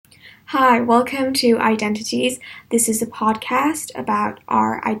Hi, welcome to Identities. This is a podcast about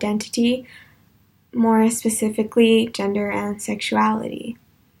our identity, more specifically gender and sexuality,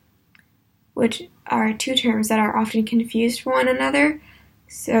 which are two terms that are often confused for one another.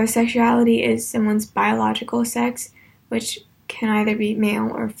 So sexuality is someone's biological sex, which can either be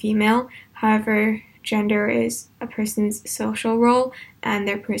male or female. However, gender is a person's social role and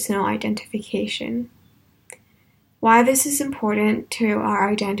their personal identification. Why this is important to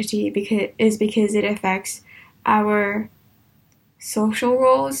our identity is because it affects our social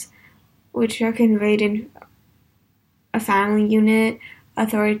roles, which are conveyed in a family unit,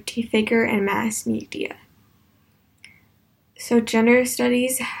 authority figure, and mass media. So gender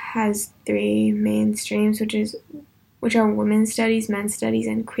studies has three main streams, which are women's studies, men's studies,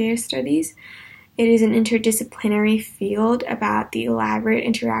 and queer studies. It is an interdisciplinary field about the elaborate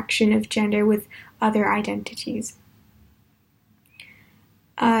interaction of gender with other identities.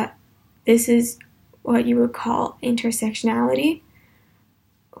 This is what you would call intersectionality,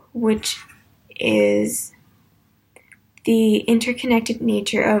 which is the interconnected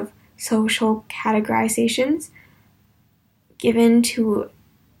nature of social categorizations given to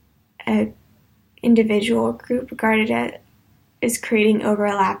an individual or group regarded as creating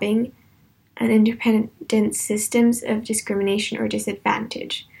overlapping and independent systems of discrimination or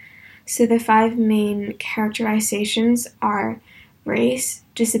disadvantage. So the five main characterizations are race,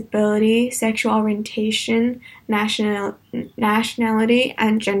 disability, sexual orientation, nationality,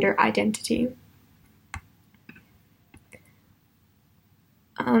 and gender identity.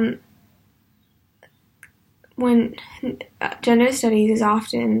 When gender studies is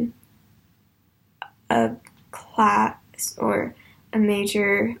often a class or a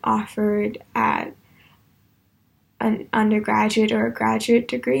major offered at an undergraduate or a graduate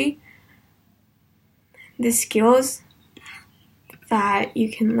degree, the skills that you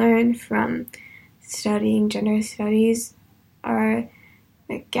can learn from studying gender studies are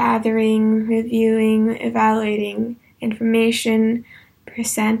like gathering, reviewing, evaluating information,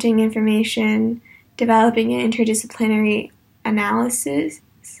 presenting information, developing an interdisciplinary analysis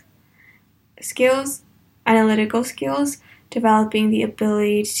skills, analytical skills, developing the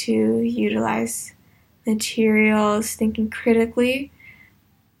ability to utilize materials, thinking critically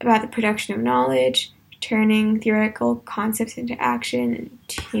about the production of knowledge, turning theoretical concepts into action, and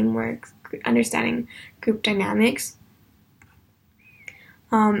teamwork, understanding group dynamics.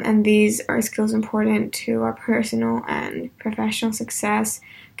 And these are skills important to our personal and professional success.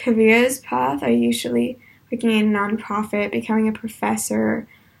 Careers path are usually working in a nonprofit, becoming a professor,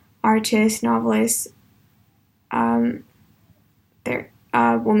 artist, novelist, working at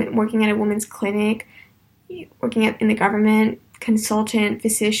a women's clinic, working in the government, consultant,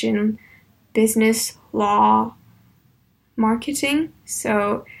 physician, business, law, marketing.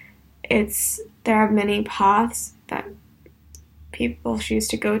 So there are many paths that people choose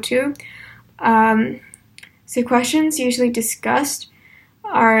to go to. So questions usually discussed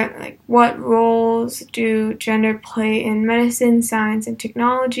are like, what roles do gender play in medicine, science, and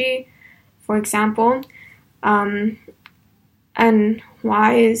technology, for example, and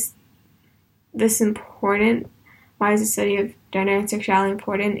why is this important? Why is the study of gender and sexuality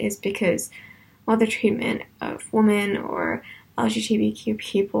important? Is because the treatment of women or LGBTQ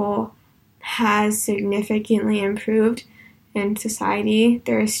people has significantly improved in society.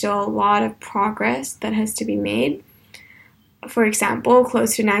 There is still a lot of progress that has to be made. For example,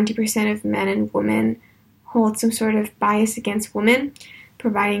 close to 90% of men and women hold some sort of bias against women,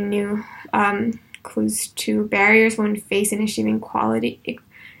 providing new clues to barriers women face in achieving equality.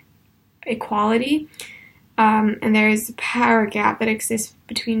 And there is a power gap that exists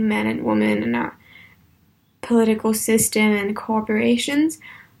between men and women in our political system and corporations.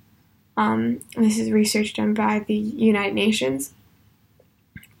 This is research done by the United Nations.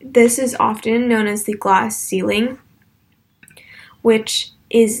 This is often known as the glass ceiling, which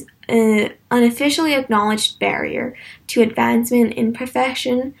is an unofficially acknowledged barrier to advancement in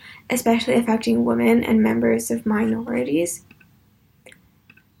profession, especially affecting women and members of minorities.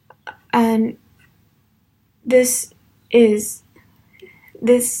 And this is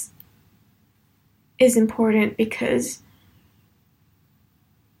important because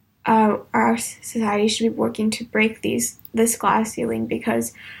our society should be working to break this glass ceiling,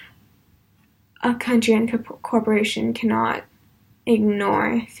 because a country and corporation cannot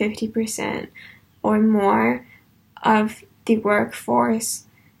ignore 50% or more of the workforce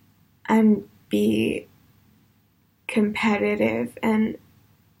and be competitive and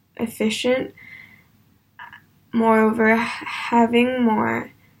efficient. Moreover, having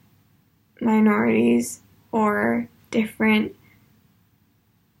more minorities or different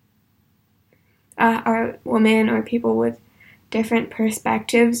or women or people with different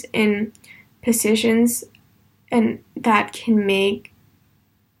perspectives in positions and that can make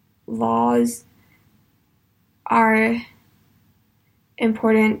laws are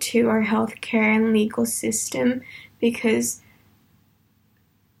important to our healthcare and legal system, because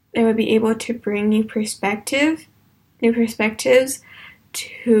they would be able to bring new perspectives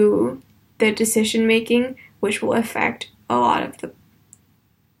to the decision making, which will affect a lot of the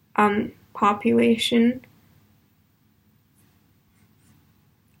population.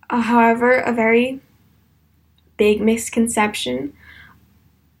 However, a very big misconception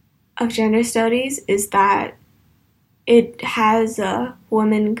of gender studies is that it has a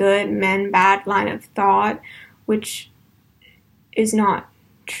women good, men bad line of thought, which is not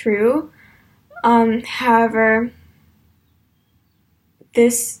true. However,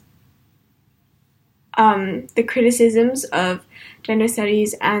 the criticisms of gender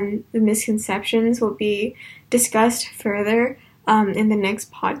studies and the misconceptions will be discussed further in the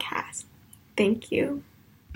next podcast. Thank you.